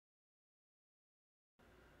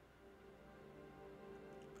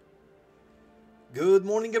Good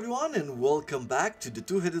morning everyone and welcome back to the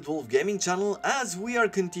Two-Headed Wolf gaming channel as we are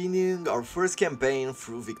continuing our first campaign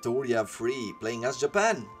through Victoria Free, playing as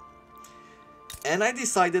Japan. And I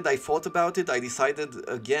thought about it, I decided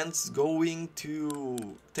against going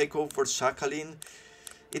to take over Sakhalin.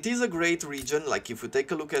 It is a great region, like if you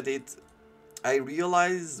take a look at it, I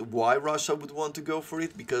realized why Russia would want to go for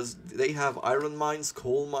it, because they have iron mines,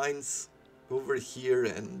 coal mines over here,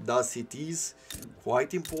 and thus it is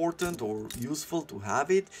quite important or useful to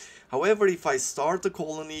have it. However, if I start a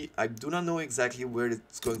colony, I do not know exactly where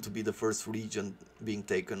it's going to be the first region being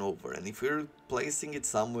taken over, and if we're placing it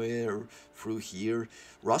somewhere through here,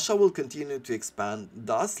 Russia will continue to expand,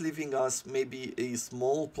 thus leaving us maybe a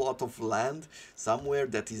small plot of land somewhere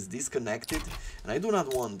that is disconnected, and I do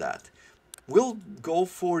not want that. We'll go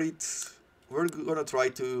for it. We're gonna try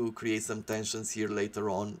to create some tensions here later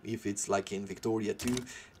on, if it's like in Victoria 2,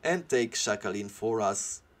 and take Sakhalin for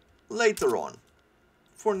us later on.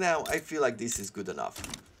 For now, I feel like this is good enough.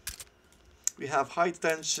 We have high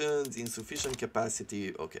tensions, insufficient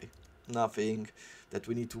capacity, okay. Nothing that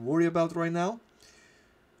we need to worry about right now.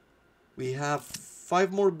 We have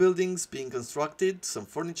 5 more buildings being constructed, some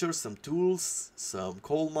furniture, some tools, some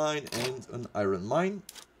coal mine, and an iron mine.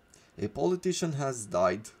 A politician has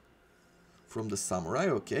died from the samurai,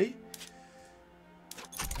 okay.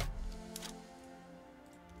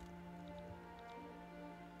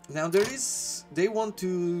 Now they want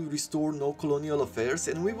to restore no colonial affairs,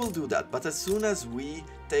 and we will do that, but as soon as we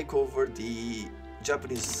take over the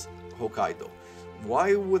Japanese Hokkaido.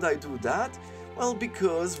 Why would I do that? Well,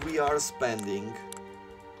 because we are spending,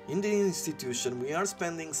 in the institution, we are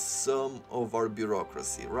spending some of our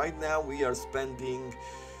bureaucracy. Right now we are spending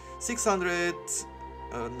 600,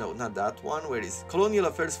 no, not that one, where is Colonial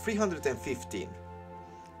Affairs 315.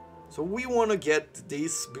 So we want to get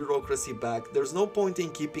this bureaucracy back. There's no point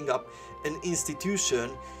in keeping up an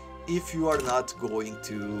institution if you are not going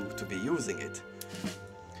to be using it.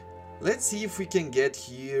 Let's see if we can get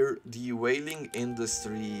here the whaling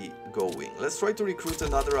industry going. Let's try to recruit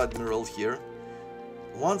another admiral here.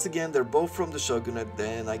 Once again, they're both from the shogunate,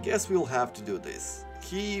 then I guess we'll have to do this.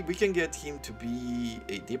 We can get him to be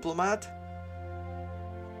a diplomat.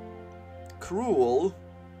 Cruel.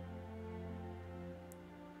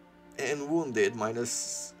 And wounded,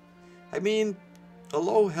 minus... I mean, a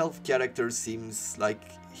low health character seems like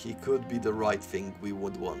he could be the right thing we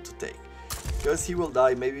would want to take. Because he will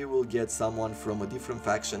die, maybe we'll get someone from a different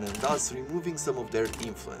faction and thus removing some of their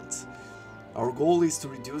influence. Our goal is to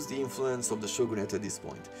reduce the influence of the shogunate at this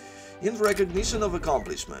point. In recognition of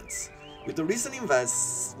accomplishments. With the recent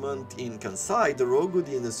investment in Kansai, the raw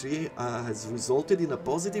goods industry has resulted in a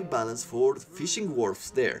positive balance for fishing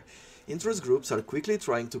wharfs there. Interest groups are quickly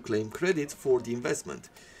trying to claim credit for the investment.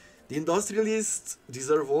 The industrialists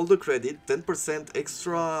deserve all the credit, 10%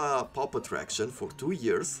 extra pop attraction for 2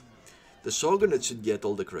 years. The shogunate should get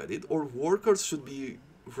all the credit, or workers should be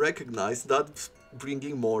recognized, thus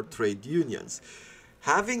bringing more trade unions.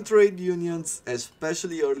 Having trade unions,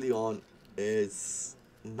 especially early on, is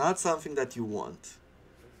not something that you want.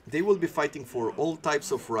 They will be fighting for all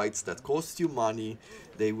types of rights that cost you money.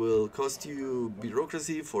 They will cost you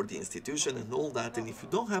bureaucracy for the institution and all that, and if you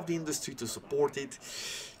don't have the industry to support it,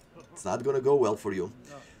 it's not gonna go well for you.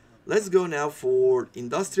 Let's go now for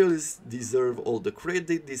industrialists deserve all the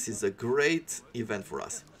credit. This is a great event for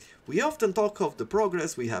us. We often talk of the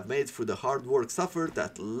progress we have made through the hard work suffered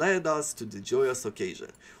that led us to the joyous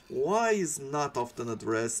occasion. Why is not often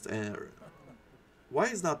addressed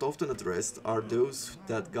are those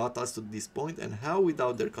that got us to this point, and how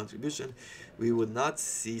without their contribution we would not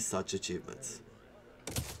see such achievements.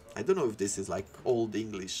 I don't know if this is like old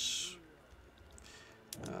English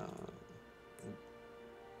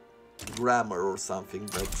grammar or something,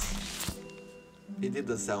 but it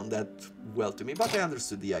didn't sound that well to me, but I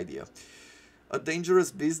understood the idea. A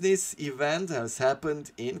dangerous business event has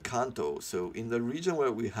happened in Kanto, so in the region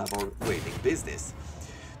where we have our whaling business.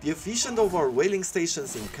 The efficiency of our whaling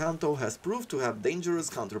stations in Kanto has proved to have dangerous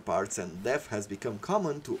counterparts, and death has become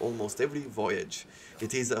common to almost every voyage.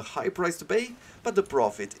 It is a high price to pay, but the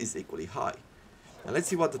profit is equally high. And let's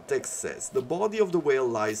see what the text says. The body of the whale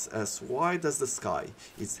lies as wide as the sky.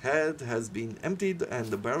 Its head has been emptied, and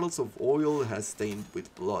the barrels of oil are stained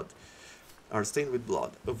with blood.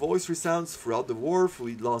 A voice resounds throughout the wharf.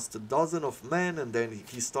 We lost a dozen of men, and then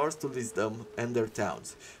he starts to list them and their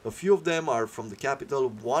towns. A few of them are from the capital.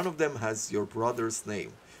 One of them has your brother's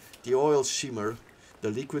name. The oil shimmer, the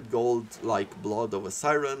liquid gold like blood of a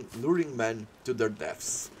siren, luring men to their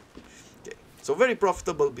deaths. Okay, so very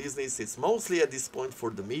profitable business. It's mostly at this point for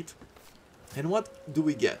the meat. And what do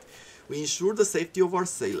we get? We ensure the safety of our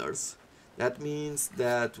sailors. That means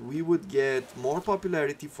that we would get more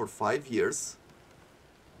popularity for 5 years,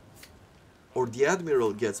 or the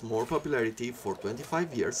Admiral gets more popularity for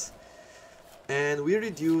 25 years, and we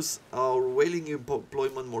reduce our whaling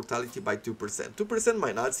employment mortality by 2%. 2%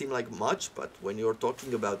 might not seem like much, but when you're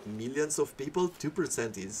talking about millions of people,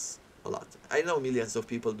 2% is a lot. I know millions of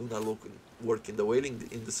people do not work in the whaling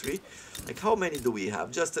industry. Like, how many do we have?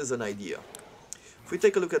 Just as an idea. If we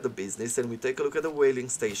take a look at the business and we take a look at the whaling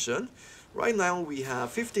station, right now we have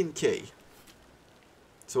 15K.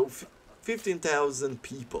 So 15,000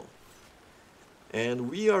 people. And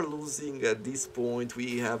we are losing at this point,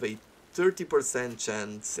 we have a 30%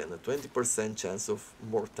 chance and a 20% chance of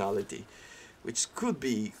mortality, which could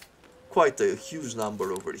be quite a huge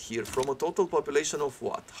number over here from a total population of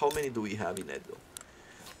what? How many do we have in Edo?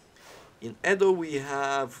 In Edo we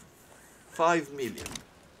have 5 million.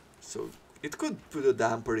 So it could put a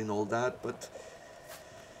damper in all that, but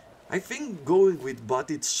I think going with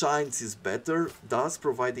but it shines is better, thus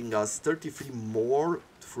providing us 33 more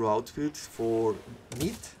through output for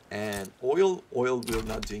meat and oil. Oil, we're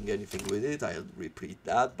not doing anything with it, I'll repeat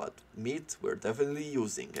that, but meat we're definitely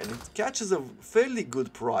using, and it catches a fairly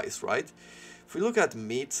good price, right? If we look at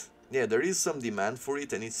meat, yeah, there is some demand for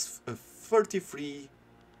it, and it's a 33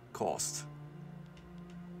 cost.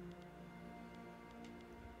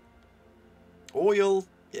 Oil,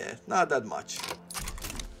 yeah, not that much.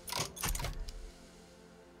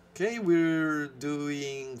 Okay, we're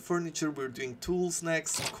doing furniture, we're doing tools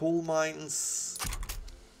next, coal mines.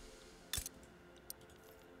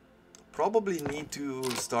 Probably need to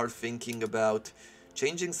start thinking about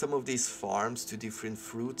changing some of these farms to different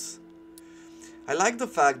fruits. I like the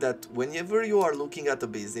fact that whenever you are looking at a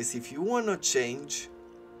business, if you want to change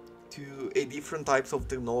to a different types of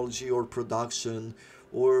technology or production,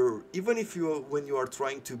 or even if when you are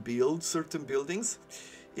trying to build certain buildings,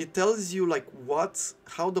 it tells you like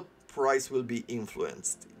how the price will be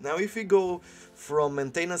influenced. Now if we go from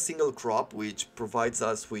maintain a single crop, which provides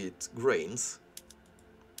us with grains,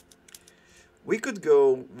 we could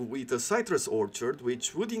go with a citrus orchard,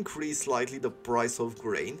 which would increase slightly the price of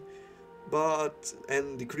grain,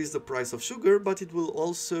 and decrease the price of sugar, but it will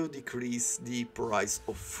also decrease the price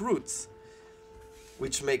of fruits,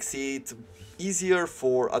 which makes it easier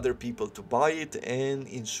for other people to buy it and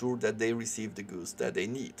ensure that they receive the goods that they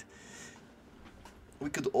need.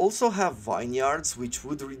 We could also have vineyards, which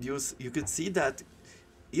would reduce, you could see that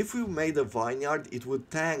if we made a vineyard, it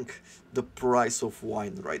would tank the price of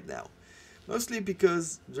wine right now. Mostly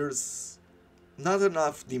because there's not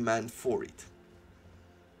enough demand for it.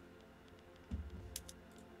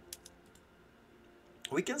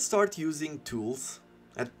 We can start using tools.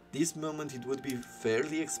 At this moment it would be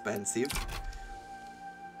fairly expensive.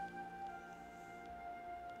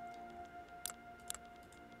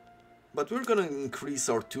 But we're gonna increase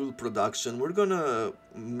our tool production. We're gonna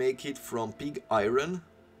make it from pig iron,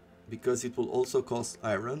 because it will also cost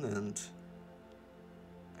iron, and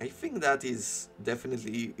I think that is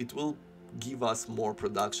definitely, it will give us more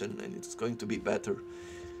production and it's going to be better.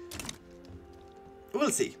 We'll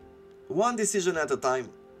see. One decision at a time.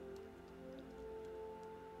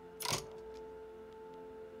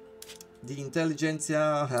 The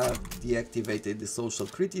intelligentsia have deactivated the social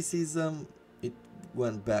criticism. It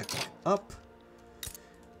went back up.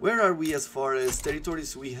 Where are we as far as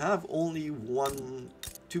territories? We have only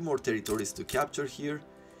two more territories to capture here.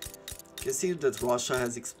 You can see that Russia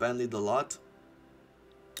has expanded a lot.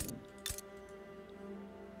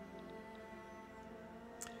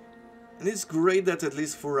 And it's great that at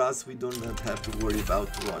least for us we don't have to worry about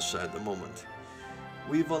Russia at the moment.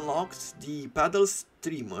 We've unlocked the paddle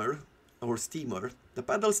steamer. The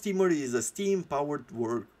paddle steamer is a steam-powered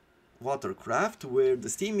watercraft where the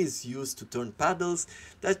steam is used to turn paddles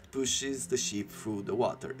that pushes the ship through the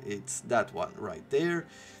water. It's that one right there,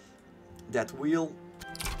 that wheel.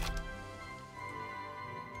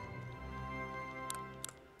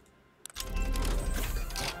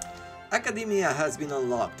 Academia has been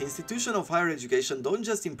unlocked. Institutions of higher education don't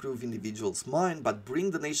just improve individuals' mind, but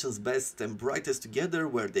bring the nation's best and brightest together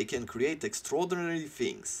where they can create extraordinary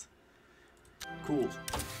things. Cool.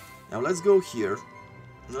 Now let's go here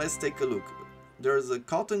and let's take a look. There's a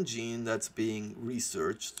cotton gene that's being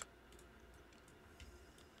researched.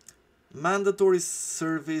 Mandatory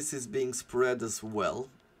service is being spread as well.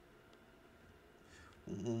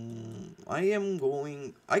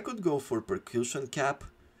 I could go for percussion cap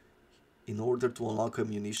in order to unlock a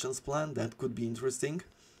munitions plan. That could be interesting.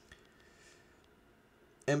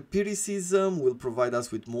 Empiricism will provide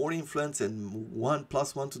us with more influence and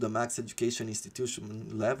 +1 to the max education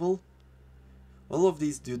institution level. All of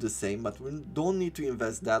these do the same, but we don't need to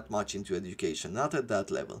invest that much into education, not at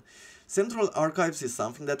that level. Central archives is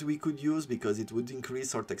something that we could use because it would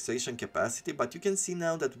increase our taxation capacity, but you can see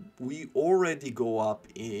now that we already go up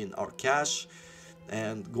in our cash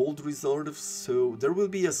and gold reserves, so there will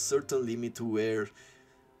be a certain limit to where,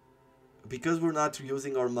 because we're not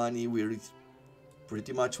using our money, we're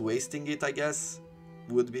pretty much wasting it, I guess,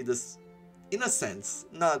 would be this, in a sense,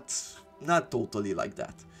 not totally like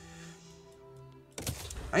that.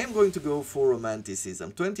 I am going to go for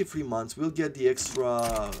romanticism. 23 months, we'll get the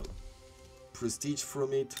extra prestige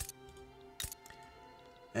from it.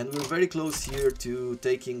 And we're very close here to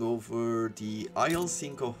taking over the Isles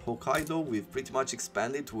in Hokkaido. We've pretty much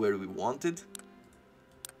expanded to where we wanted.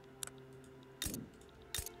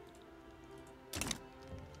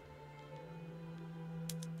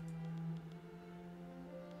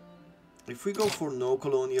 If we go for no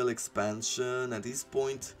colonial expansion at this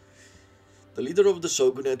point, the leader of the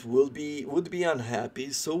shogunate would be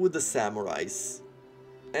unhappy, so would the samurais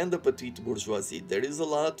and the petite bourgeoisie. There is a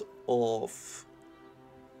lot of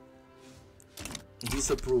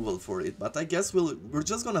disapproval for it, but I guess we're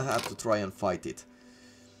just gonna have to try and fight it.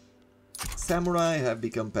 Samurai have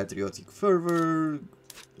become patriotic fervor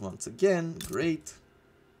once again, great.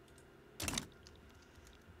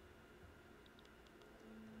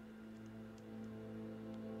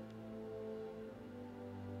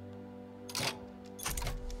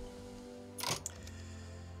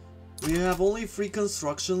 We have only 3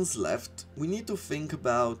 constructions left. We need to think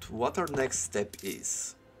about what our next step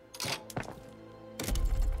is.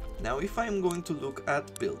 Now, if I'm going to look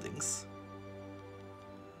at buildings,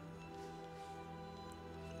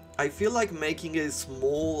 I feel like making a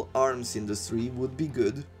small arms industry would be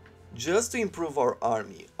good, just to improve our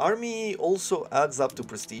army. Army also adds up to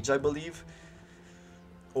prestige, I believe,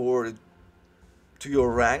 or to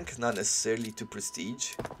your rank, not necessarily to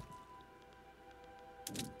prestige.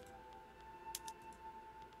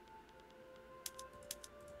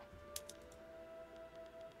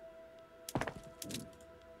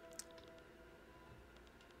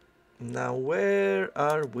 Now, where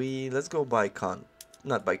are we? Let's go by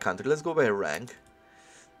not by country, let's go by rank.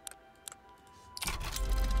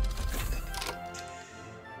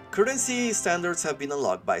 Currency standards have been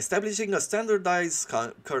unlocked. By establishing a standardized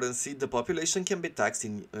currency, the population can be taxed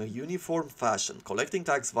in a uniform fashion, collecting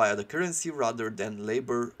tax via the currency rather than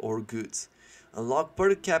labor or goods. Unlock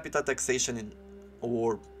per capita taxation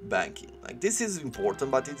or banking. Like, this is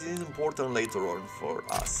important, but it is important later on for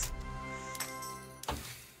us.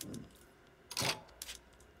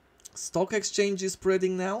 Stock exchange is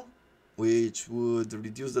spreading now, which would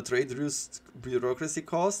reduce the trade route bureaucracy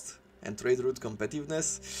cost and trade route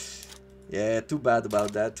competitiveness. Yeah, too bad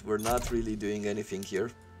about that. We're not really doing anything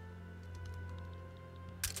here.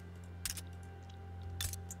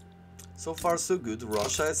 So far so good.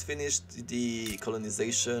 Russia has finished the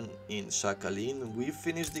colonization in Sakhalin. We've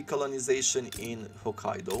finished the colonization in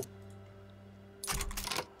Hokkaido.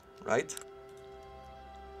 Right?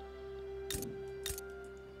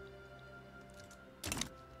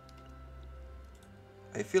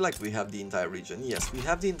 I feel like we have the entire region. Yes, we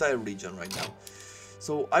have the entire region right now.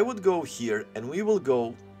 So I would go here and we will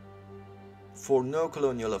go for no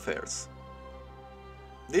colonial affairs.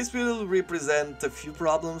 This will represent a few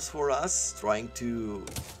problems for us, trying to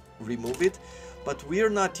remove it, but we are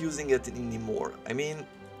not using it anymore. I mean,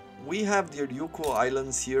 we have the Ryukyu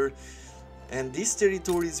Islands here, and these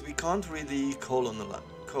territories we can't really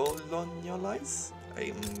colonialize,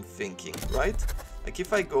 I'm thinking, right? Like,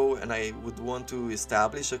 if I go and I would want to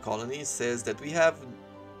establish a colony, it says that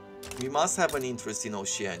we must have an interest in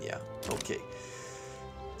Oceania. Okay.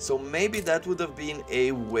 So maybe that would have been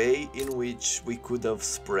a way in which we could have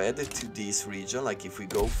spread to this region. Like, if we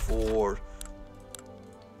go for...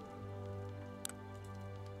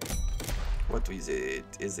 what is it?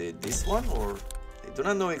 Is it this one? Or... I do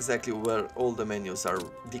not know exactly where all the menus are.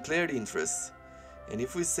 Declared interests. And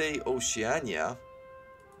if we say Oceania,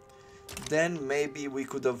 then maybe we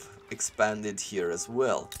could have expanded here as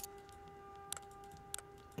well.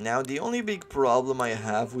 Now, the only big problem I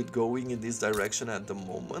have with going in this direction at the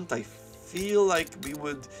moment, I feel like we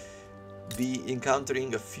would be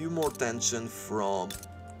encountering a few more tension from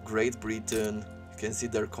Great Britain. You can see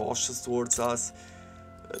they're cautious towards us.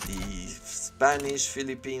 The Spanish,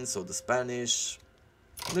 Philippines, so the Spanish,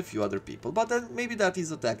 and a few other people. But then maybe that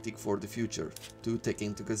is a tactic for the future to take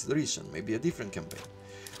into consideration. Maybe a different campaign.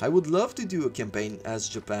 I would love to do a campaign as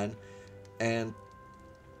Japan, and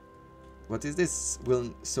what is this?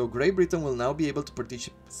 So Great Britain will now be able to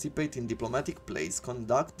participate in diplomatic plays,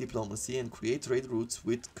 conduct diplomacy, and create trade routes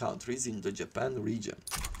with countries in the Japan region.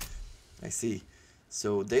 I see.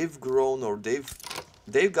 So they've grown, or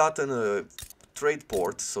they've gotten a trade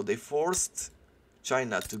port, so they forced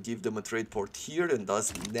China to give them a trade port here, and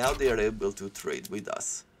thus now they are able to trade with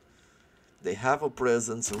us. They have a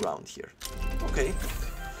presence around here. Okay.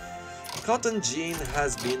 Cotton gin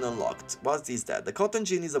has been unlocked. What is that? The cotton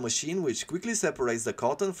gin is a machine which quickly separates the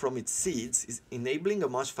cotton from its seeds, enabling a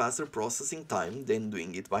much faster processing time than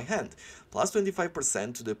doing it by hand. Plus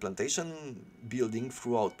 25% to the plantation building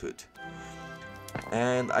through output.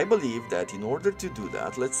 And I believe that in order to do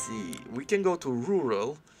that, let's see, we can go to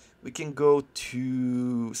rural, we can go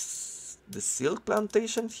to the silk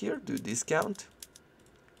plantation here, do discount.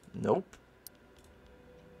 Nope.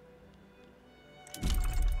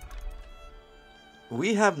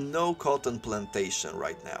 We have no cotton plantation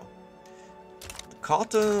right now. The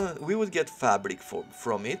cotton, we would get fabric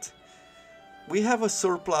from it. We have a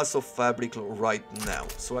surplus of fabric right now,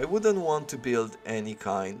 so I wouldn't want to build any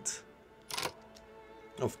kind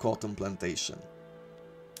of cotton plantation.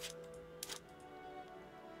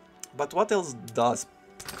 But what else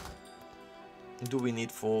do we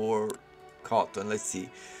need for cotton? Let's see.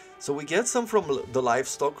 So we get some from the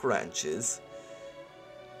livestock ranches,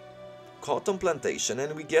 cotton plantation,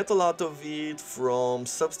 and we get a lot of it from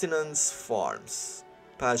subsistence farms,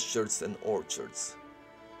 pastures and orchards.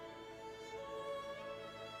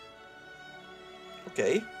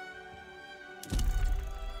 Okay.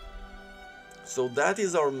 So that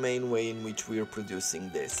is our main way in which we are producing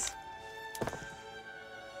this.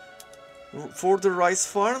 For the rice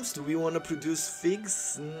farms, do we want to produce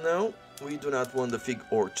figs? No, we do not want the fig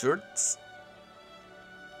orchards.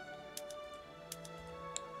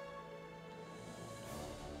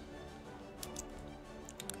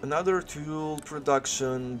 Another tool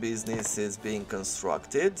production business is being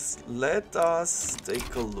constructed. Let us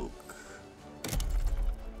take a look.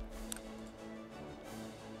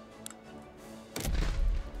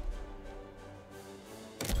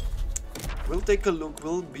 We'll take a look,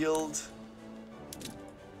 we'll build...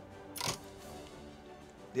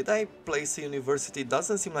 Did I place a university?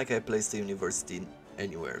 Doesn't seem like I placed a university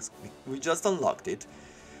anywhere. We just unlocked it.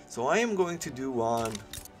 So I am going to do one...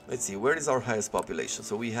 Let's see, where is our highest population?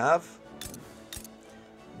 So we have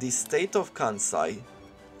the state of Kansai,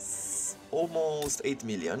 almost 8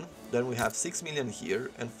 million. Then we have 6 million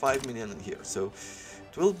here and 5 million here. So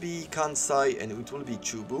it will be Kansai and it will be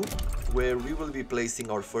Chubu, where we will be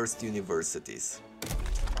placing our first universities.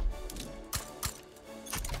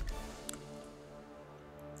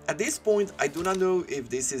 At this point, I do not know if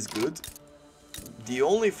this is good. The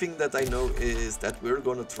only thing that I know is that we're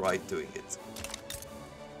gonna try doing it.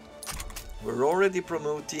 We're already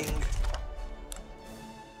promoting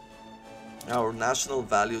our national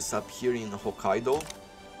values up here in Hokkaido.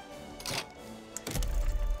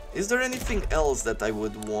 Is there anything else that I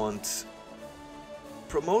would want?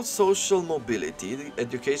 Promote social mobility,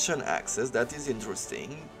 education access, that is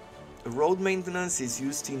interesting. Road maintenance is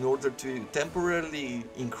used in order to temporarily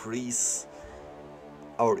increase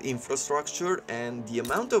our infrastructure, and the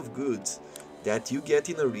amount of goods that you get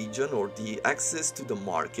in a region, or the access to the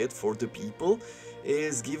market for the people,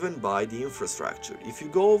 is given by the infrastructure. If you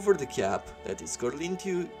go over the cap that is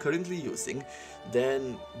currently using,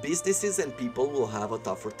 then businesses and people will have a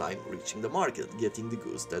tougher time reaching the market, getting the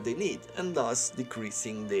goods that they need, and thus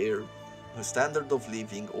decreasing their standard of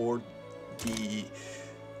living or the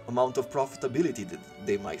amount of profitability that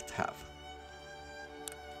they might have.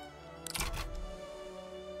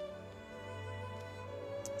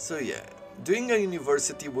 So yeah, doing a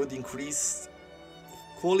university would increase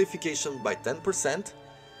qualification by 10%.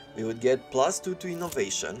 We would get +2 to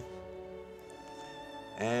innovation,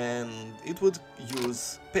 and it would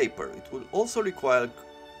use paper. It would also require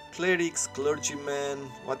clerics, clergymen,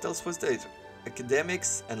 what else was there?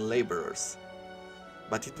 Academics and laborers.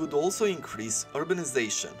 But it would also increase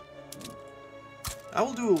urbanization. I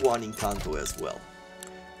will do one in Kanto as well.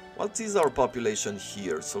 What is our population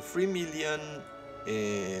here? So 3 million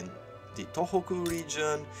in the Tohoku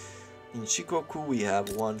region. In Shikoku we have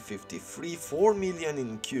 153, 4 million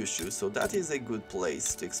in Kyushu, so that is a good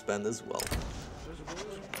place to expand as well.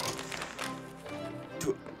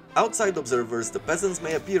 To outside observers, the peasants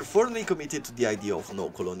may appear firmly committed to the idea of no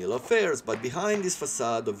colonial affairs, but behind this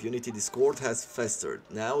facade of unity, discord has festered.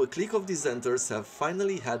 Now a clique of dissenters have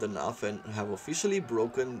finally had enough and have officially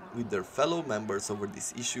broken with their fellow members over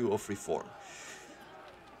this issue of reform.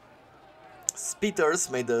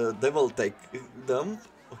 Spitters, may the devil take them.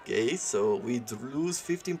 Okay, so we lose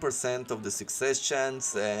 15% of the success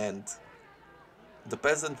chance, and the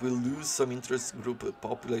peasant will lose some interest group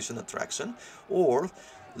population attraction, or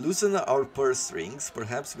loosen our purse strings.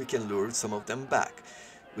 Perhaps we can lure some of them back.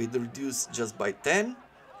 we'd reduce just by 10.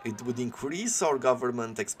 It would increase our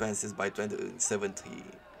government expenses by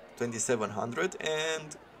 2700,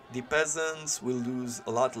 and the peasants will lose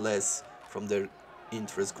a lot less from their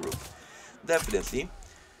interest group. Definitely.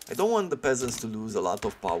 I don't want the peasants to lose a lot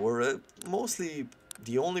of power. Mostly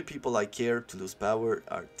the only people I care to lose power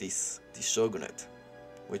are the shogunate,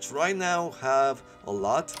 which right now have a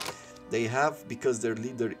lot. They have, because their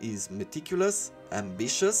leader is meticulous,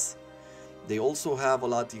 ambitious. They also have a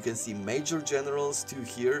lot, you can see major generals too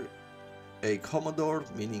here, a commodore,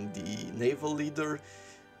 meaning the naval leader,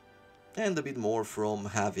 and a bit more from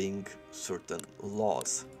having certain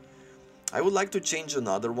laws. I would like to change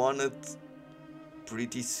another one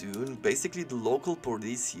pretty soon. Basically the local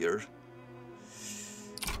police here.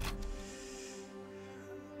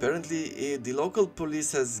 Apparently the local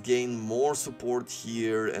police has gained more support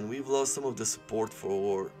here, and we've lost some of the support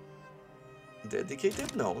for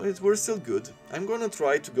dedicated? No, we're still good. I'm gonna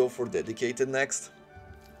try to go for dedicated next.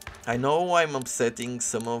 I know I'm upsetting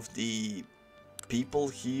some of the people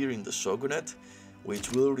here in the shogunate,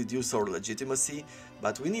 which will reduce our legitimacy,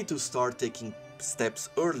 but we need to start taking steps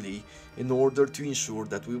early in order to ensure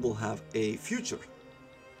that we will have a future.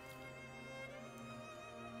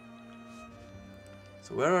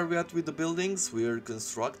 So where are we at with the buildings? We're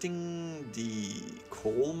constructing the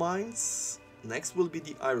coal mines. Next will be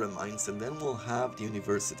the iron mines, and then we'll have the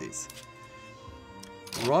universities.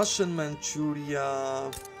 Russian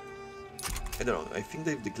Manchuria... I don't know, I think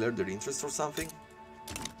they've declared their interest or something.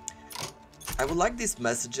 I would like these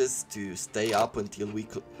messages to stay up until we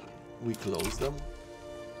close them.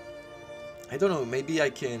 I don't know, maybe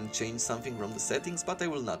I can change something from the settings, but I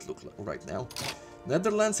will not look right now.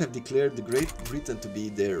 Netherlands have declared the Great Britain to be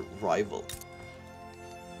their rival.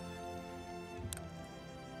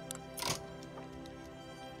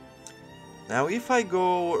 Now if I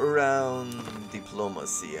go around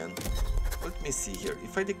diplomacy and let me see here,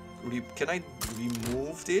 if I can I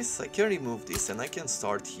remove this? I can remove this and I can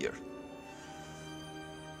start here.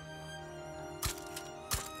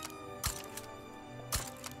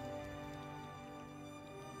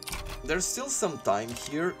 There's still some time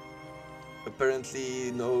here.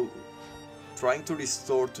 Apparently trying to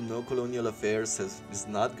restore to no colonial affairs is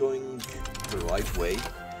not going the right way.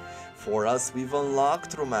 For us, we've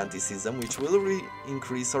unlocked romanticism, which will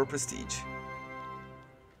increase our prestige.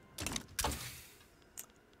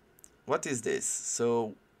 What is this?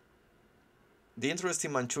 So, the interest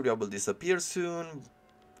in Manchuria will disappear soon.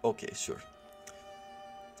 Okay, sure.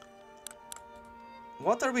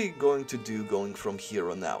 What are we going to do going from here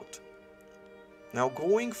on out? Now,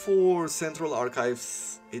 going for Central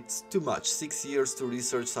Archives, it's too much. 6 years to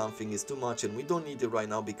research something is too much, and we don't need it right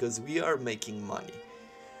now because we are making money.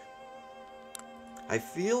 I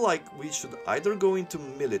feel like we should either go into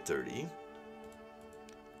military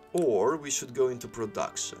or we should go into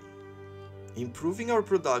production. Improving our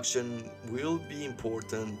production will be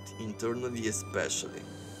important internally, especially.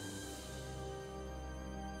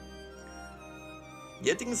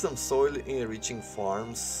 Getting some soil enriching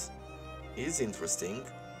farms is interesting.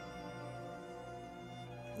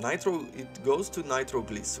 It goes to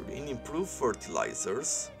nitroglycerin, improve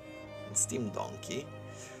fertilizers, and steam donkey.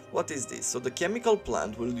 What is this? So the chemical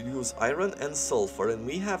plant will use iron and sulfur, and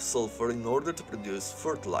we have sulfur in order to produce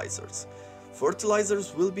fertilizers.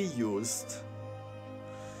 Fertilizers will be used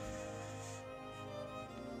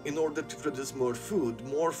in order to produce more food.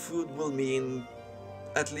 More food will mean,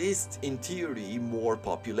 at least in theory, more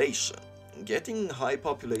population. Getting high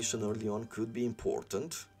population early on could be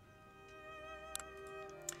important.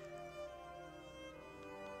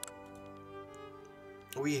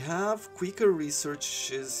 We have quicker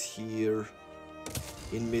researches here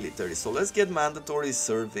in military, so let's get mandatory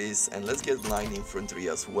service and let's get line infantry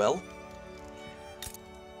as well.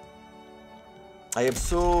 I am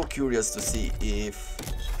so curious to see if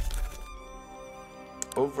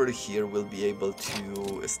over here we'll be able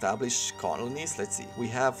to establish colonies. Let's see, we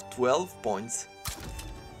have 12 points.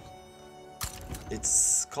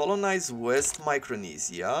 It's colonize West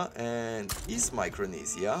Micronesia and East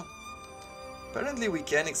Micronesia. Apparently we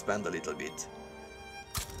can expand a little bit.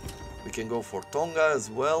 We can go for Tonga as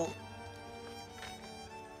well.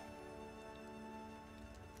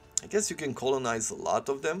 I guess you can colonize a lot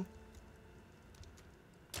of them.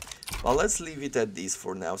 Well, let's leave it at this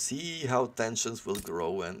for now. See how tensions will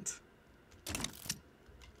grow, and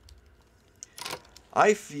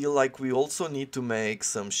I feel like we also need to make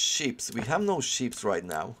some ships. We have no ships right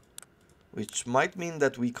now, which might mean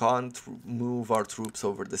that we can't move our troops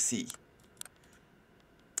over the sea.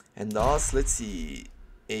 And thus, let's see,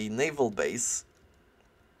 a naval base.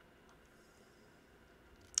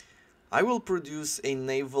 I will produce a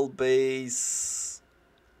naval base.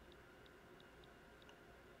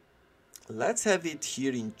 Let's have it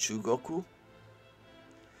here in Chugoku.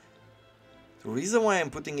 The reason why I'm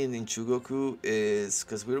putting it in Chugoku is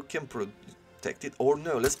because we can protect it. Or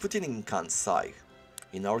no, let's put it in Kansai,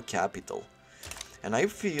 in our capital. And I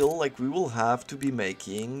feel like we will have to be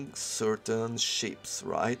making certain ships,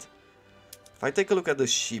 right? If I take a look at the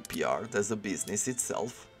shipyard as a business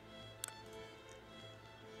itself,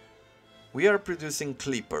 we are producing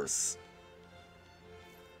clippers.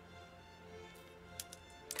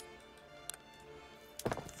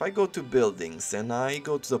 If I go to buildings and I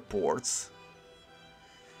go to the ports,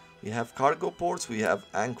 we have cargo ports, we have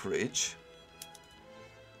anchorage.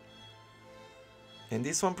 And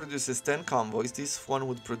this one produces 10 convoys, this one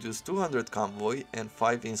would produce 200 convoy and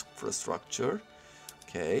 5 infrastructure.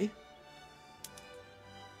 Okay.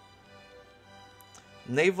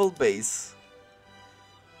 Naval base.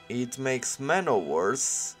 It makes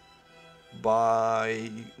man-o-wars by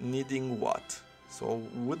needing what? So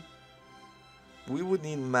we would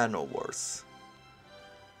need man-o-wars.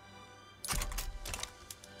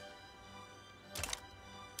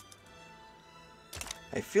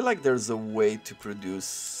 I feel like there's a way to produce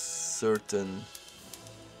certain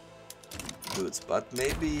goods, but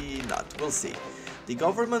maybe not. We'll see. The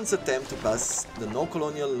government's attempt to pass the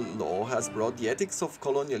no-colonial law has brought the ethics of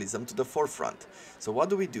colonialism to the forefront. So what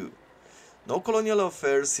do? No colonial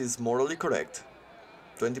affairs is morally correct.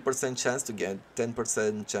 20% chance to get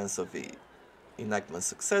 10% chance of enactment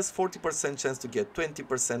success, 40% chance to get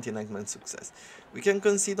 20% enactment success. We can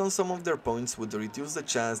concede on some of their points would reduce the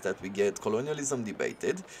chance that we get colonialism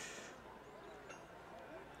debated,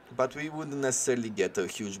 but we wouldn't necessarily get a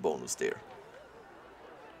huge bonus there.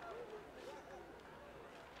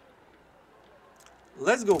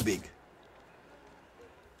 Let's go big.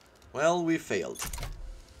 Well, we failed.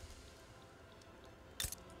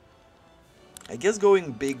 I guess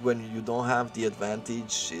going big when you don't have the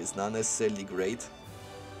advantage is not necessarily great.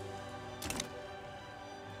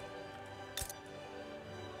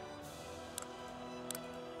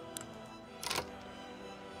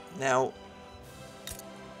 Now,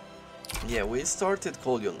 yeah, we started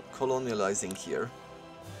colonializing here.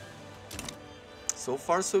 So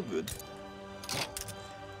far so good.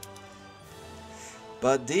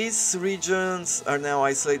 But these regions are now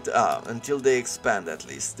isolated, until they expand at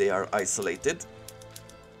least, they are isolated.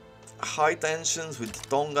 High tensions with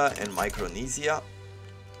Tonga and Micronesia.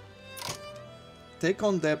 Take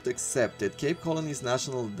on debt accepted. Cape Colony's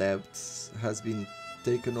national debt has been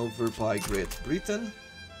taken over by Great Britain.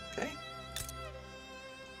 Okay.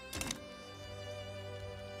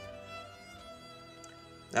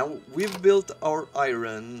 Now we've built our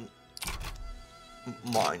iron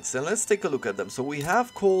mines and let's take a look at them. So we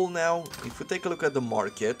have coal now. If we take a look at the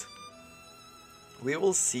market, we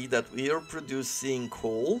will see that we are producing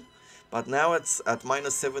coal, but now it's at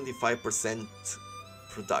minus 75%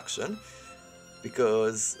 production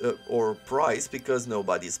because or price, because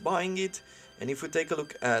nobody's buying it. And if we take a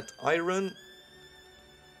look at iron,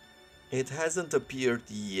 it hasn't appeared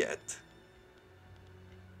yet,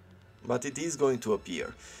 but it is going to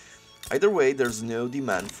appear. Either way, there's no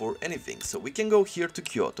demand for anything. So we can go here to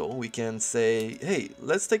Kyoto. We can say, hey,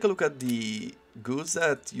 let's take a look at the goods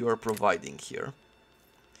that you are providing here.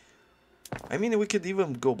 I mean, we could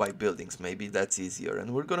even go by buildings. Maybe that's easier.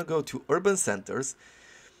 And we're going to go to urban centers.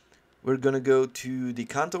 We're going to go to the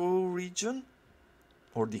Kanto region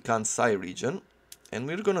or the Kansai region. And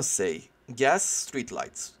we're going to say gas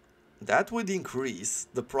streetlights. That would increase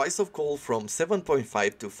the price of coal from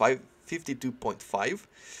 7.5 to 52.5.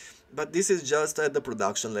 But this is just at the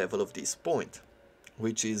production level of this point,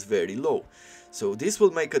 which is very low. So this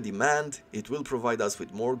will make a demand, it will provide us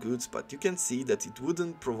with more goods, but you can see that it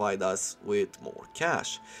wouldn't provide us with more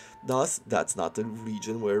cash. Thus, that's not a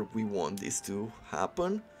region where we want this to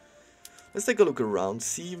happen. Let's take a look around,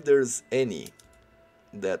 see if there's any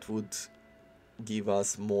that would give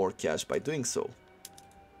us more cash by doing so.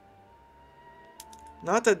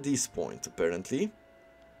 Not at this point, apparently.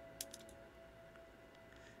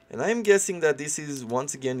 And I'm guessing that this is,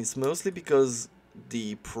 once again, it's mostly because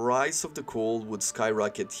the price of the coal would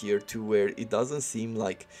skyrocket here to where it doesn't seem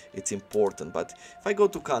like it's important. But if I go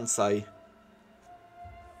to Kansai,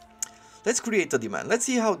 let's create a demand. Let's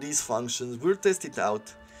see how this functions. We'll test it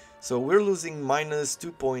out. So we're losing minus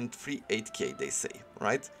 2.38k, they say,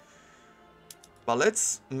 right? But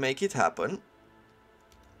let's make it happen.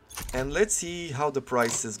 And let's see how the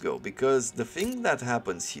prices go. Because the thing that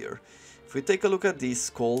happens here, if we take a look at this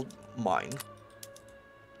coal mine,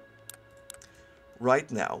 right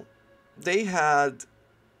now, they had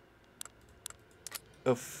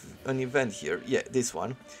of an event here. Yeah, this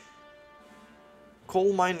one.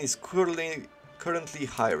 Coal mine is currently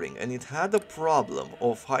hiring, and it had a problem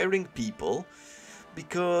of hiring people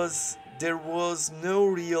because there was no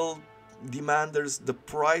real demanders. The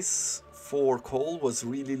price for coal was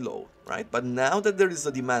really low, right? But now that there is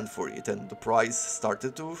a demand for it and the price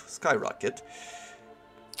started to skyrocket,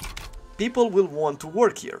 people will want to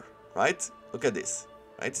work here, right? Look at this,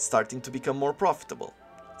 right? It's starting to become more profitable,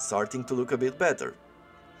 it's starting to look a bit better,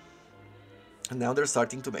 and now they're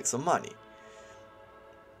starting to make some money.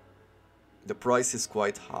 The price is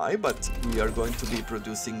quite high, but we are going to be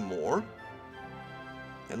producing more,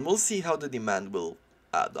 and we'll see how the demand will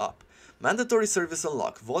add up. Mandatory service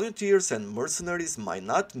unlock. Volunteers and mercenaries might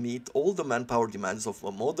not meet all the manpower demands of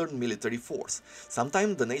a modern military force.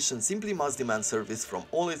 Sometimes the nation simply must demand service from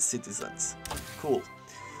all its citizens. Cool.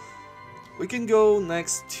 We can go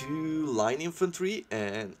next to line infantry,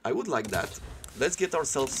 and I would like that. Let's get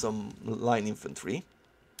ourselves some line infantry.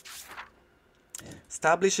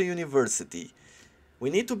 Establish a university. We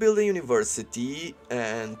need to build a university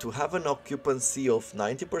and to have an occupancy of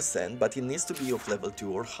 90%, but it needs to be of level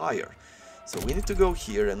 2 or higher. So we need to go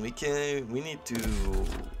here and we need to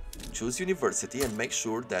choose university and make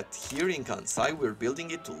sure that here in Kansai we're building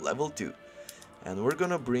it to level 2. And we're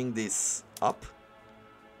gonna bring this up.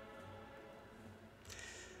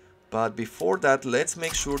 But before that, let's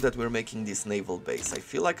make sure that we're making this naval base. I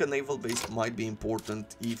feel like a naval base might be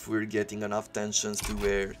important if we're getting enough tensions to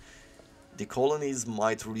where the colonies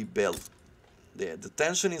might rebel. The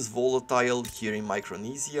tension is volatile here in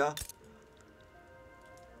Micronesia.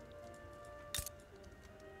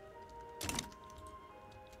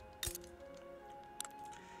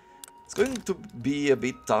 It's going to be a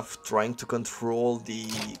bit tough trying to control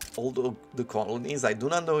all the colonies. I do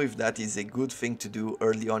not know if that is a good thing to do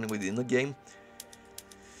early on within the game.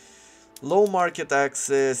 Low market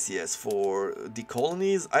access, yes, for the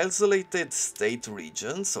colonies. Isolated state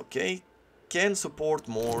regions, okay. Can support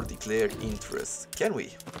more declared interest. Can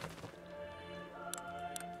we?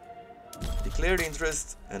 Declared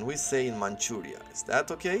interest, and we say in Manchuria. Is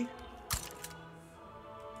that okay?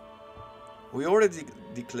 We already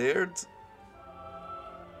declared.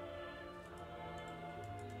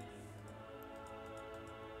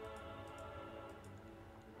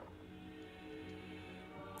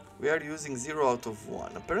 We are using 0 out of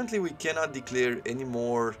 1. Apparently we cannot declare any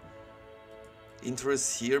more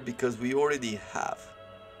interests here because we already have.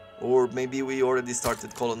 Or maybe we already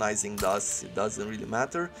started colonizing, thus it doesn't really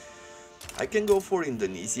matter. I can go for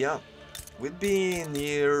Indonesia. We'd be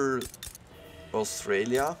near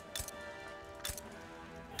Australia.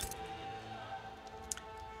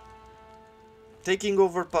 Taking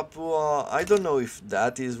over Papua, I don't know if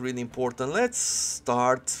that is really important. Let's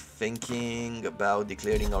start thinking about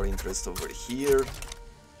declaring our interest over here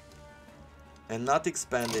and not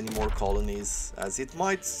expand any more colonies, as it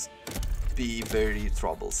might be very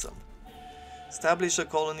troublesome. Establish a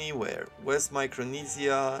colony where? West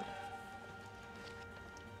Micronesia.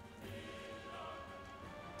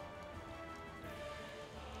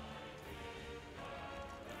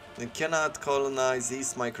 We cannot colonize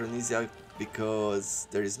East Micronesia because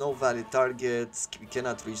there is no valid targets. We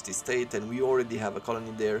cannot reach the state and we already have a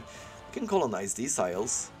colony there. We can colonize these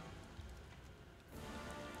isles.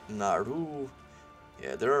 Nauru.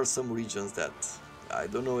 Yeah, there are some regions that I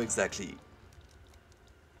don't know exactly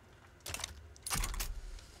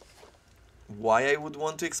why I would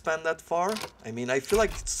want to expand that far. I mean, I feel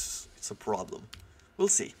like it's a problem. We'll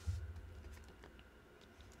see.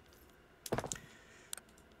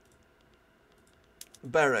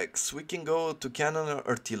 Barracks. We can go to cannon or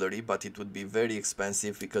artillery, but it would be very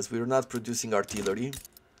expensive because we're not producing artillery.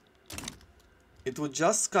 It would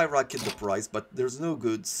just skyrocket the price, but there's no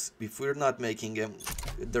goods. If we're not making them,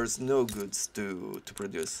 there's no goods to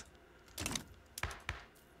produce.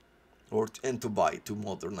 And to buy, to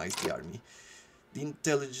modernize the army. The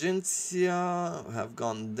intelligentsia have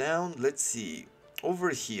gone down. Let's see. Over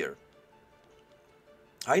here.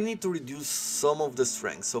 I need to reduce some of the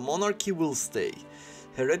strength, so monarchy will stay.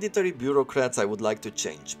 Hereditary bureaucrats I would like to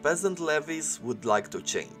change. Peasant levies would like to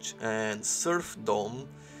change. And serfdom,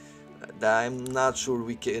 I'm not sure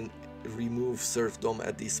we can remove serfdom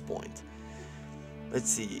at this point. Let's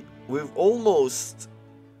see. We're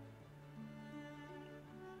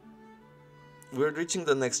reaching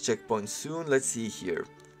the next checkpoint soon. Let's see here.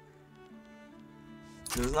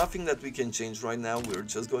 There's nothing that we can change right now. We're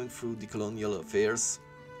just going through the colonial affairs.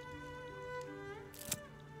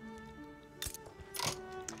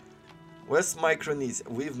 West Micronesia.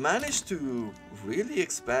 We've managed to really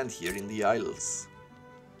expand here in the Isles.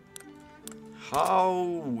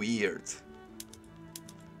 How weird.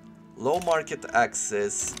 Low market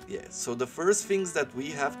access. Yeah, so the first things that we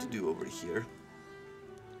have to do over here.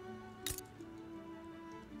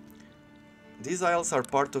 These aisles are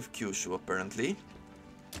part of Kyushu apparently.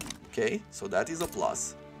 Okay, so that is a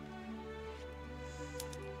plus.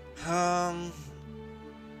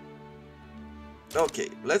 Okay,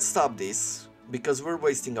 let's stop this because we're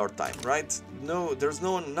wasting our time, right? No, there's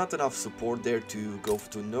not enough support there to go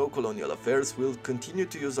to no colonial affairs. We'll continue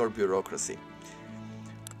to use our bureaucracy.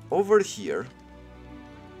 Over here,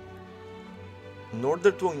 in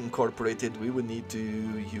order to incorporate it, we would need to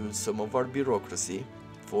use some of our bureaucracy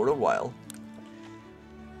for a while.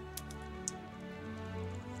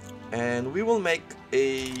 And we will make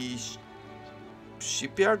a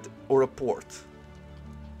shipyard or a port.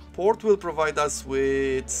 Port will provide us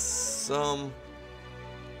with some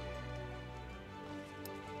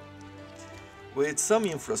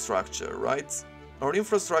infrastructure, right? Our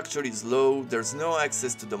infrastructure is low, there's no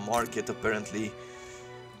access to the market apparently.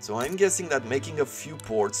 So I'm guessing that making a few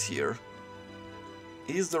ports here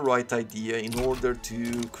is the right idea in order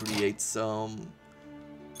to create a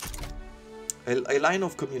line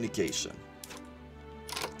of communication.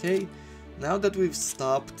 Okay, now that we've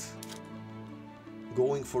stopped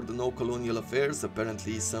going for the no colonial affairs,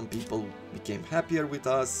 apparently some people became happier with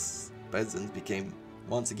us, peasants became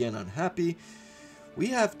once again unhappy. We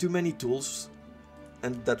have too many tools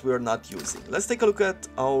and that we are not using. Let's take a look at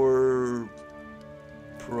our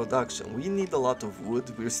production. We need a lot of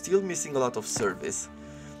wood, we're still missing a lot of service.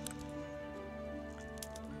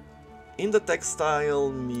 In the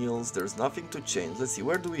textile mills, there's nothing to change. Let's see,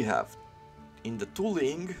 where do we have? In the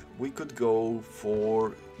tooling, we could go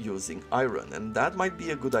for using iron, and that might be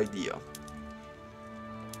a good idea.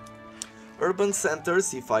 Urban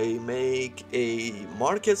centers, if I make a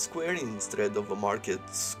market square instead of a market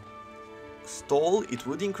stall, it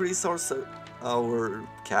would increase our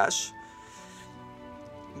cash,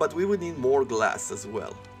 but we would need more glass as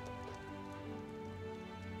well.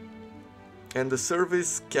 And the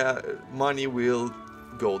service money will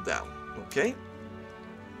go down, okay?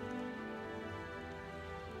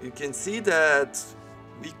 You can see that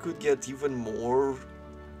we could get even more.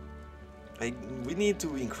 We need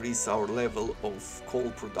to increase our level of coal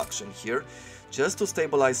production here just to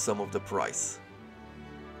stabilize some of the price.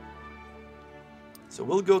 So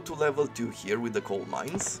we'll go to level 2 here with the coal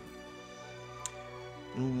mines.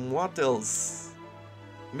 What else?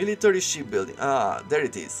 Military shipbuilding. Ah, there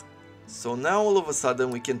it is. So now all of a sudden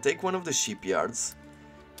we can take one of the shipyards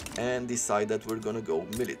and decide that we're gonna go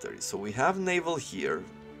military. So we have naval here,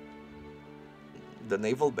 the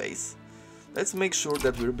naval base. Let's make sure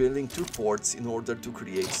that we're building 2 ports in order to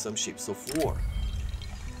create some ships of war.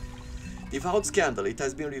 Devout scandal. It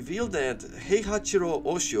has been revealed that Heihachiro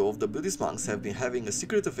Oshio of the Buddhist monks have been having a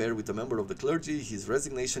secret affair with a member of the clergy. His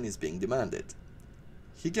resignation is being demanded.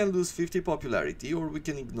 He can lose 50 popularity or we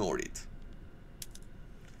can ignore it.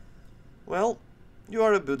 Well, you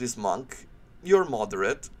are a Buddhist monk, you're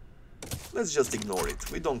moderate, let's just ignore it,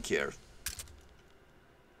 we don't care.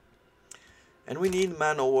 And we need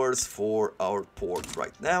man-hours for our port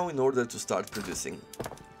right now in order to start producing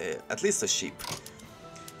at least a ship.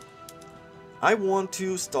 I want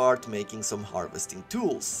to start making some harvesting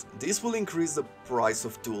tools. This will increase the price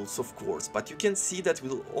of tools, of course, but you can see that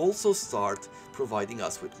will also start providing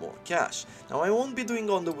us with more cash. Now I won't be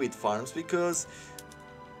doing on the wheat farms because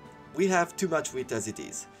we have too much wheat as it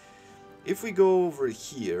is. If we go over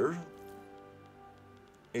here,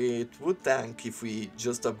 it would tank if we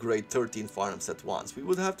just upgrade 13 farms at once. We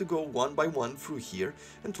would have to go one by one through here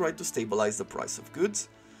and try to stabilize the price of goods.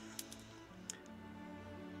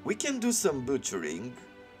 We can do some butchering,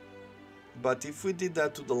 but if we did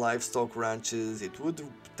that to the livestock ranches, it would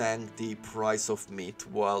tank the price of meat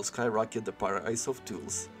while skyrocket the price of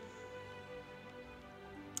tools.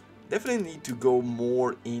 Definitely need to go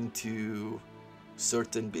more into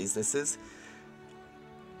certain businesses.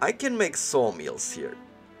 I can make sawmills here.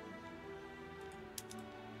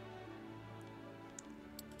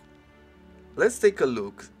 Let's take a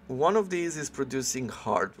look. One of these is producing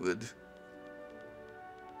hardwood.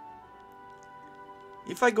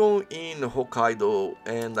 If I go in Hokkaido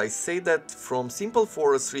and I say that from simple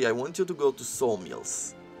forestry I want you to go to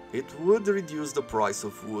sawmills, it would reduce the price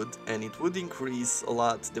of wood and it would increase a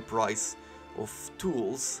lot the price of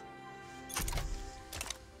tools.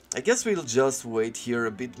 I guess we'll just wait here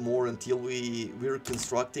a bit more until we're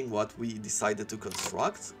constructing what we decided to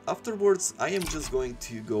construct. Afterwards, I am just going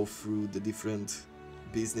to go through the different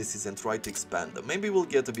businesses and try to expand them. Maybe we'll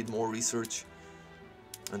get a bit more research.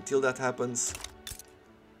 Until that happens,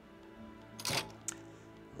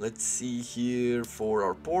 Let's see here for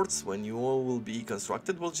our ports. When you all will be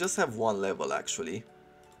constructed, we'll just have one level actually.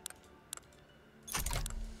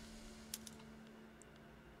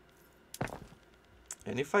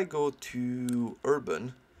 And if I go to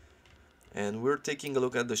urban and we're taking a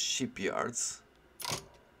look at the shipyards.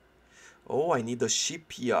 Oh, I need a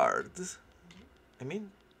shipyard. I mean,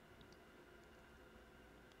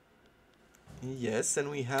 yes, and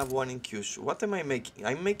we have one in Kyushu. What am I making?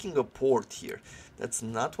 I'm making a port here. That's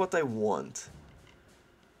not what I want.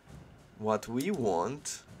 What we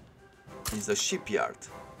want is a shipyard.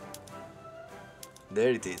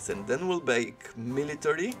 There it is. And then we'll make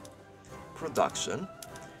military production.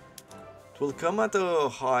 It will come at a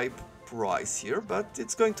high price here, but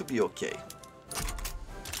it's going to be okay.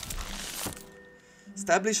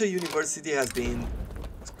 Establish a university has been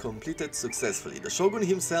completed successfully. The Shogun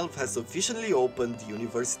himself has officially opened the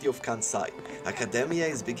University of Kansai. Academia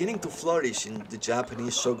is beginning to flourish in the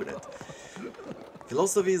Japanese shogunate.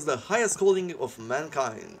 Philosophy is the highest calling of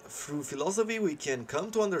mankind. Through philosophy we can come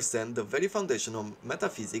to understand the very foundation of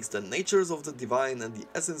metaphysics, the natures of the divine and the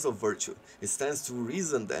essence of virtue. It stands to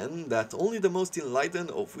reason then that only the most enlightened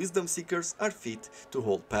of wisdom seekers are fit to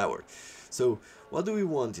hold power. So what do we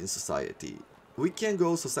want in society? We can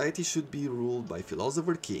go, society should be ruled by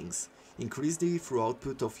philosopher kings, increase the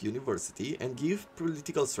throughput of university and give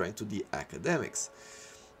political strength to the academics.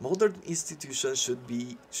 Modern institutions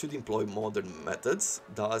should employ modern methods,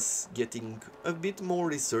 thus getting a bit more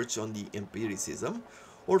research on the empiricism,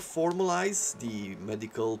 or formalize the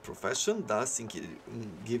medical profession, thus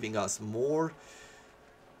giving us more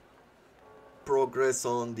progress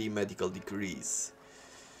on the medical degrees.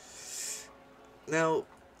 Now,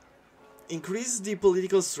 increase the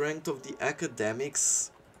political strength of the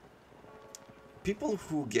academics. People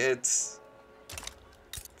who get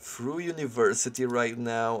through university right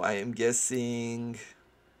now, I am guessing,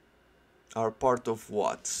 are part of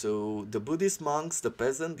what? So the Buddhist monks, the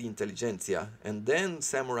peasant, the intelligentsia, and then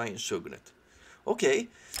samurai and shogunate. Okay,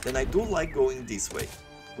 then I do like going this way.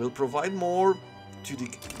 We'll provide more to the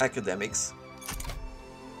academics.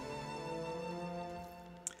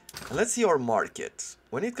 And let's see our market.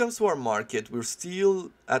 When it comes to our market, we're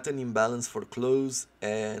still at an imbalance for clothes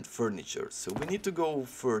and furniture. So we need to go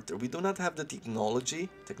further. We do not have the technology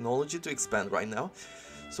to expand right now.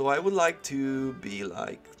 So I would like to be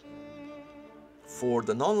like, for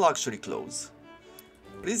the non-luxury clothes,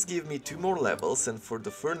 please give me 2 more levels. And for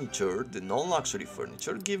the furniture, the non-luxury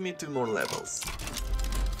furniture, give me 2 more levels.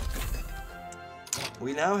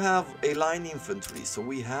 We now have a line infantry. So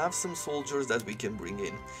we have some soldiers that we can bring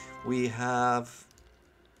in. We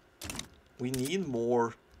need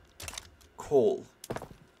more coal.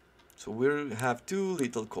 So we have too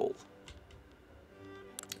little coal.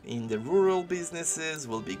 In the rural businesses,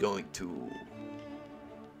 we'll be going to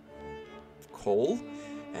coal.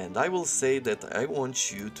 And I will say that I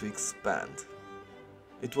want you to expand.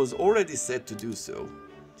 It was already said to do so.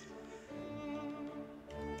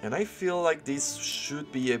 And I feel like this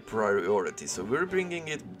should be a priority. So we're bringing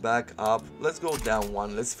it back up. Let's go down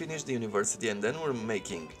 1. Let's finish the university and then we're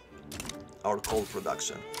making our coal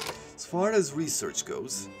production. As far as research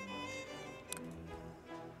goes,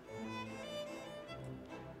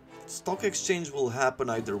 stock exchange will happen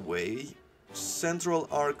either way. Central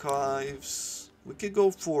archives, we could go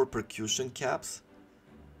for percussion caps.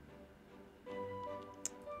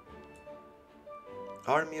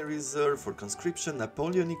 Army reserve for conscription.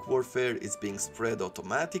 Napoleonic warfare is being spread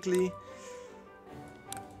automatically.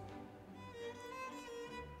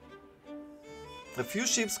 A few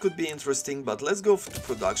ships could be interesting, but let's go to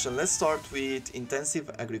production. Let's start with intensive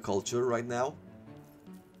agriculture right now.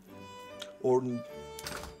 Or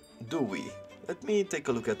do we? Let me take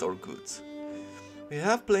a look at our goods. We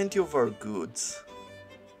have plenty of our goods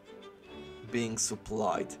being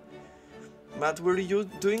supplied, but we're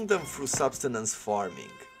doing them through subsistence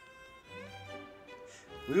farming.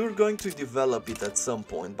 We were going to develop it at some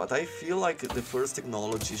point, but I feel like the first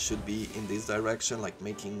technology should be in this direction, like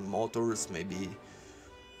making motors, maybe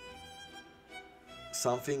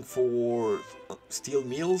something for steel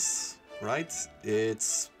mills, right?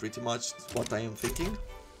 It's pretty much what I am thinking.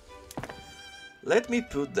 Let me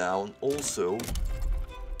put down also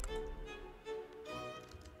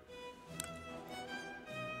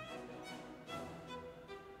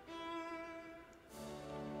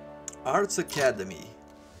Arts Academy.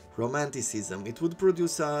 Romanticism. It would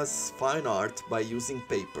produce us fine art by using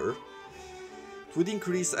paper. It would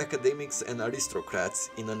increase academics and aristocrats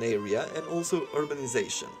in an area and also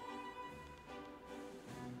urbanization.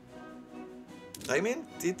 I mean,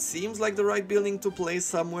 it seems like the right building to place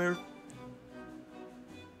somewhere.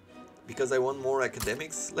 because I want more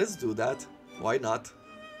academics. Let's do that. Why not?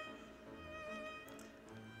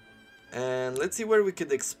 And let's see where we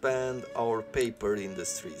could expand our paper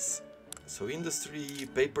industries. So industry,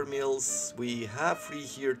 paper mills, we have 3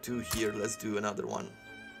 here, 2 here. Let's do another one.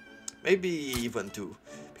 Maybe even 2.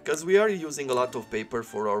 Because we are using a lot of paper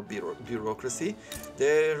for our bureaucracy.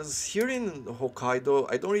 There's here in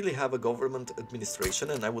Hokkaido, I don't really have a government administration,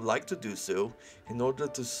 and I would like to do so in order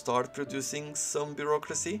to start producing some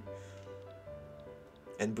bureaucracy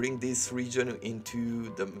and bring this region into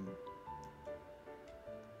the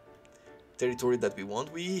territory that we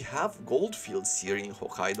want. We have gold fields here in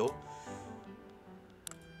Hokkaido.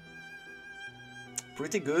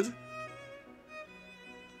 Pretty good.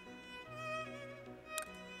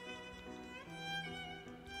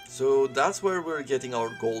 So that's where we're getting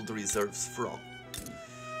our gold reserves from.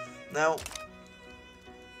 Now,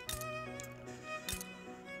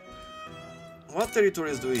 what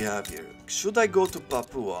territories do we have here? Should I go to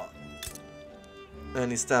Papua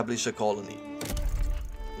and establish a colony?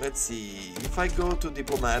 Let's see, if I go to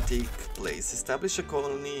diplomatic place, establish a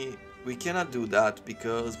colony, we cannot do that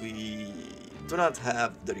because we do not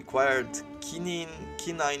have the required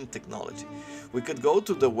canine technology. We could go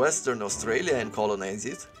to the Western Australia and colonize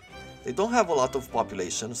it. They don't have a lot of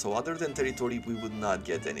population, so other than territory we would not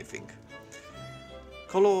get anything.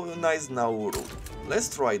 Colonize Nauru. Let's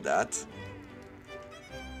try that.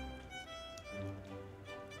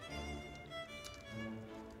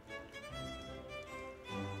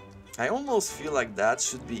 I almost feel like that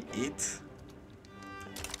should be it.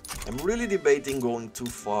 I'm really debating going too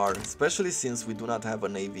far, especially since we do not have a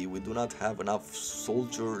navy, we do not have enough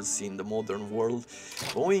soldiers in the modern world.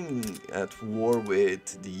 Going at war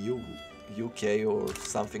with the UK or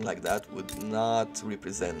something like that would not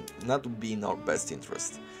be in our best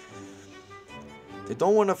interest. They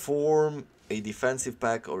don't want to form a defensive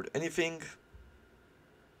pack or anything,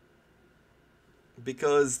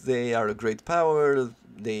 because they are a great power,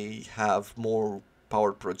 they have more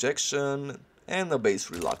power projection, and a base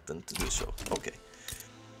reluctant to do so. Okay.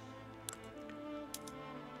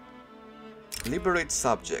 Liberate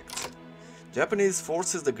subject. Japanese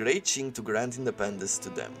forces the Great Qing to grant independence to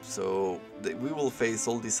them. So we will face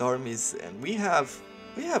all these armies, and we have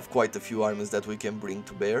quite a few armies that we can bring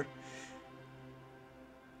to bear.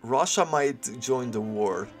 Russia might join the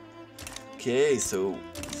war. Okay, so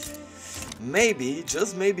maybe,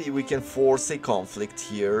 just maybe, we can force a conflict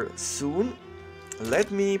here soon.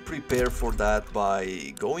 Let me prepare for that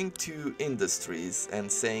by going to industries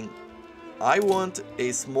and saying, I want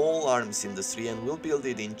a small arms industry, and we'll build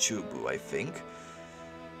it in Chubu, I think.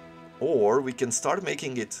 Or we can start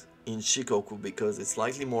making it in Shikoku because it's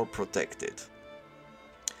slightly more protected.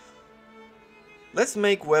 Let's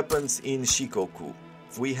make weapons in Shikoku.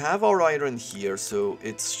 We have our iron here, so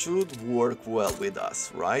it should work well with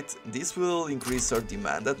us, right? This will increase our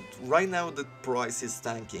demand. Right now the price is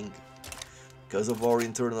tanking because of our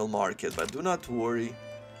internal market, but do not worry,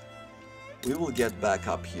 we will get back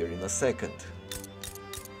up here in a second.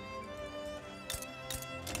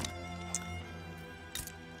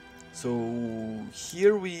 So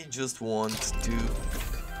here we just want to...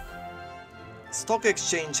 Stock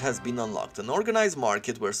exchange has been unlocked, an organized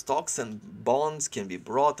market where stocks and bonds can be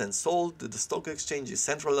bought and sold. The stock exchange is a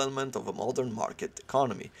central element of a modern market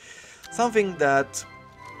economy. Something that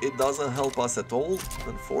it doesn't help us at all,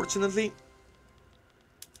 unfortunately.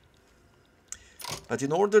 But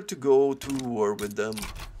in order to go to war with them,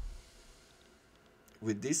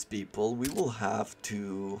 with these people, we will have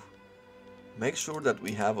to make sure that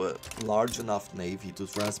we have a large enough navy to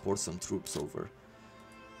transport some troops over.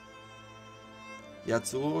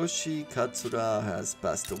 Yatsuoshi Katsura has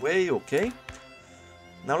passed away, okay.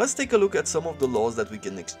 Now let's take a look at some of the laws that we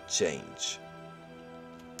can exchange.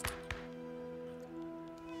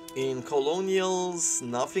 In colonials,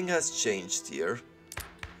 nothing has changed here.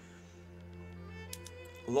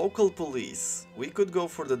 Local police, we could go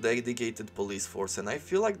for the dedicated police force, and I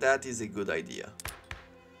feel like that is a good idea.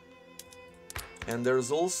 And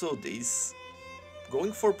there's also this,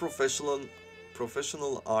 going for professional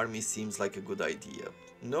army seems like a good idea.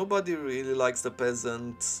 Nobody really likes the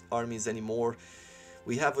peasant armies anymore.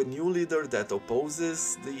 We have a new leader that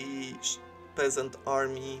opposes the peasant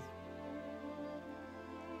army.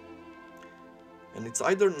 And it's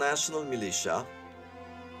either national militia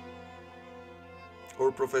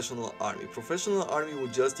or professional army. Professional army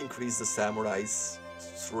would just increase the samurai's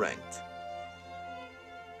strength.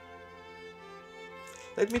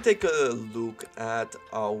 Let me take a look at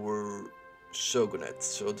our shogunate.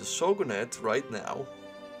 So the shogunate right now,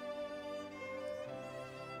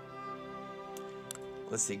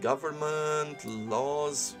 Let's see, government,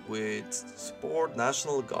 laws with support,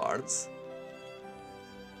 national guards.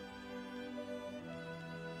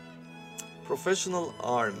 Professional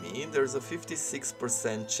army, there's a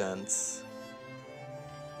 56% chance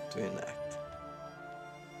to enact.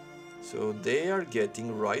 So they are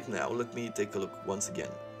getting right now, let me take a look once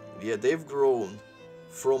again. Yeah, they've grown.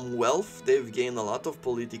 From wealth, they've gained a lot of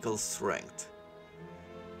political strength.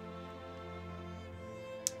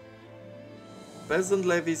 Peasant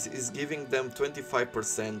levies is giving them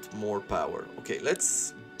 25% more power. Okay, let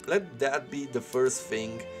that be the first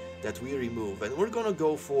thing that we remove. And we're gonna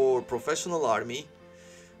go for professional army.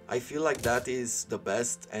 I feel like that is the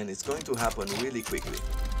best and it's going to happen really quickly.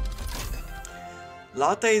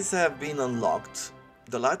 Lattes have been unlocked.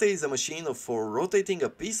 The latte is a machine for rotating a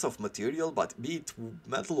piece of material, but be it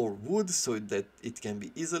metal or wood, so that it can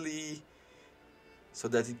be easily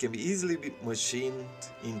be machined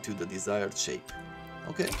into the desired shape.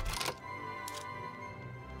 Okay.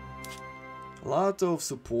 A lot of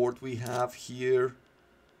support we have here.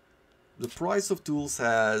 The price of tools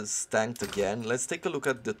has tanked again. Let's take a look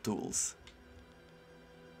at the tools.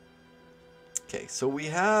 Okay, so we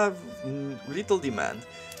have little demand.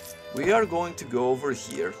 We are going to go over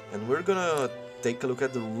here and we're gonna take a look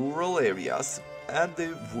at the rural areas and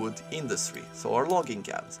the wood industry, so our logging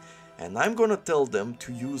camps. And I'm gonna tell them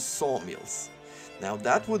to use sawmills. Now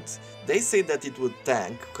they say that it would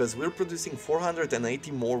tank, because we're producing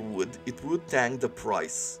 480 more wood, it would tank the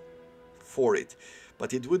price for it.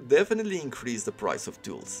 But it would definitely increase the price of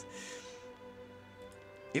tools.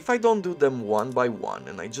 If I don't do them one by one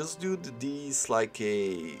and I just do these like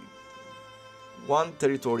one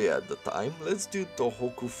territory at a time, let's do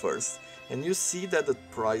Tohoku first. And you see that the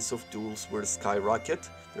price of tools will skyrocket,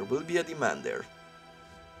 there will be a demand there.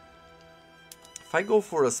 If I go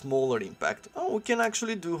for a smaller impact, we can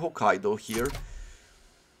actually do Hokkaido here.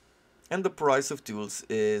 And the price of tools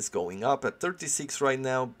is going up at 36 right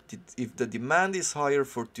now. If the demand is higher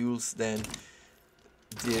for tools, then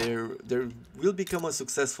there will become a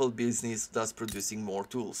successful business thus producing more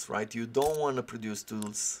tools, right? You don't want to produce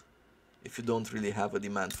tools if you don't really have a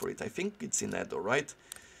demand for it. I think it's in Edo, right?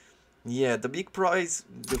 Yeah, the big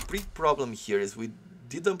problem here is we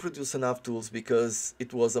didn't produce enough tools because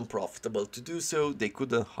it wasn't profitable to do so. They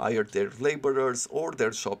couldn't hire their laborers or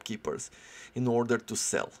their shopkeepers in order to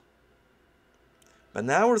sell. But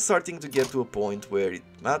now we're starting to get to a point where it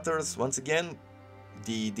matters. Once again,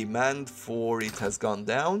 the demand for it has gone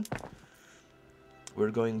down.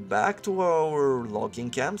 We're going back to our logging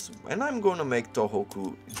camps, and I'm gonna make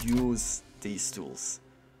Tohoku use these tools.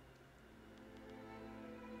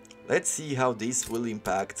 Let's see how this will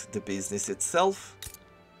impact the business itself.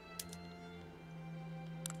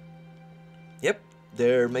 Yep,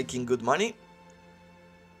 they're making good money.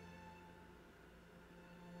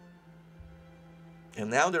 And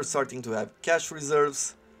now they're starting to have cash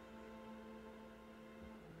reserves.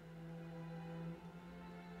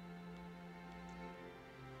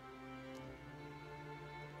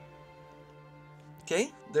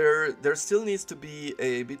 Okay, there still needs to be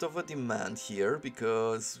a bit of a demand here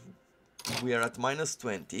because we are at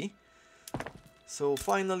 -20. So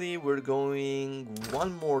finally we're going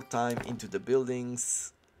one more time into the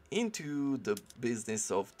buildings, into the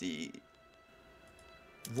business of the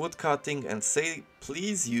wood cutting, and say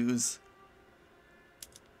please use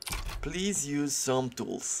some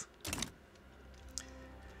tools.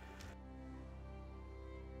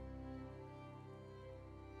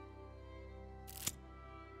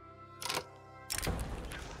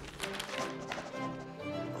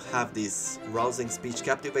 Have this rousing speech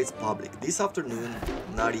captivates public. This afternoon,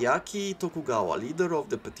 Nariaki Tokugawa, leader of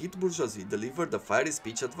the petite bourgeoisie, delivered a fiery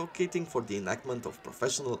speech advocating for the enactment of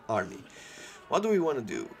professional army. What do we want to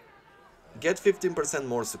do? Get 15%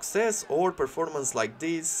 more success or performance like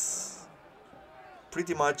this?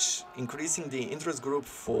 Pretty much increasing the interest group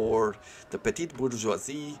for the petite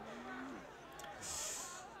bourgeoisie.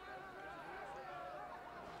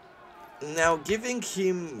 Now, giving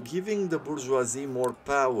the bourgeoisie more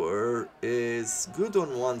power is good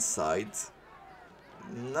on one side,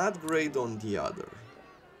 not great on the other.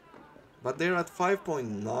 But they're at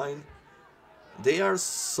 5.9. They are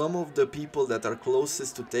some of the people that are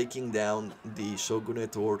closest to taking down the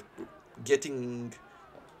shogunate or getting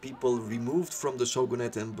people removed from the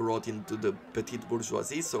shogunate and brought into the petite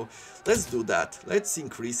bourgeoisie. So let's do that. Let's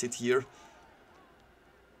increase it here.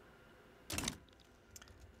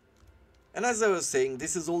 And as I was saying,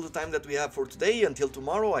 this is all the time that we have for today. Until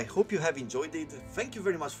tomorrow, I hope you have enjoyed it. Thank you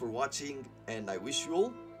very much for watching, and I wish you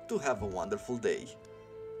all to have a wonderful day.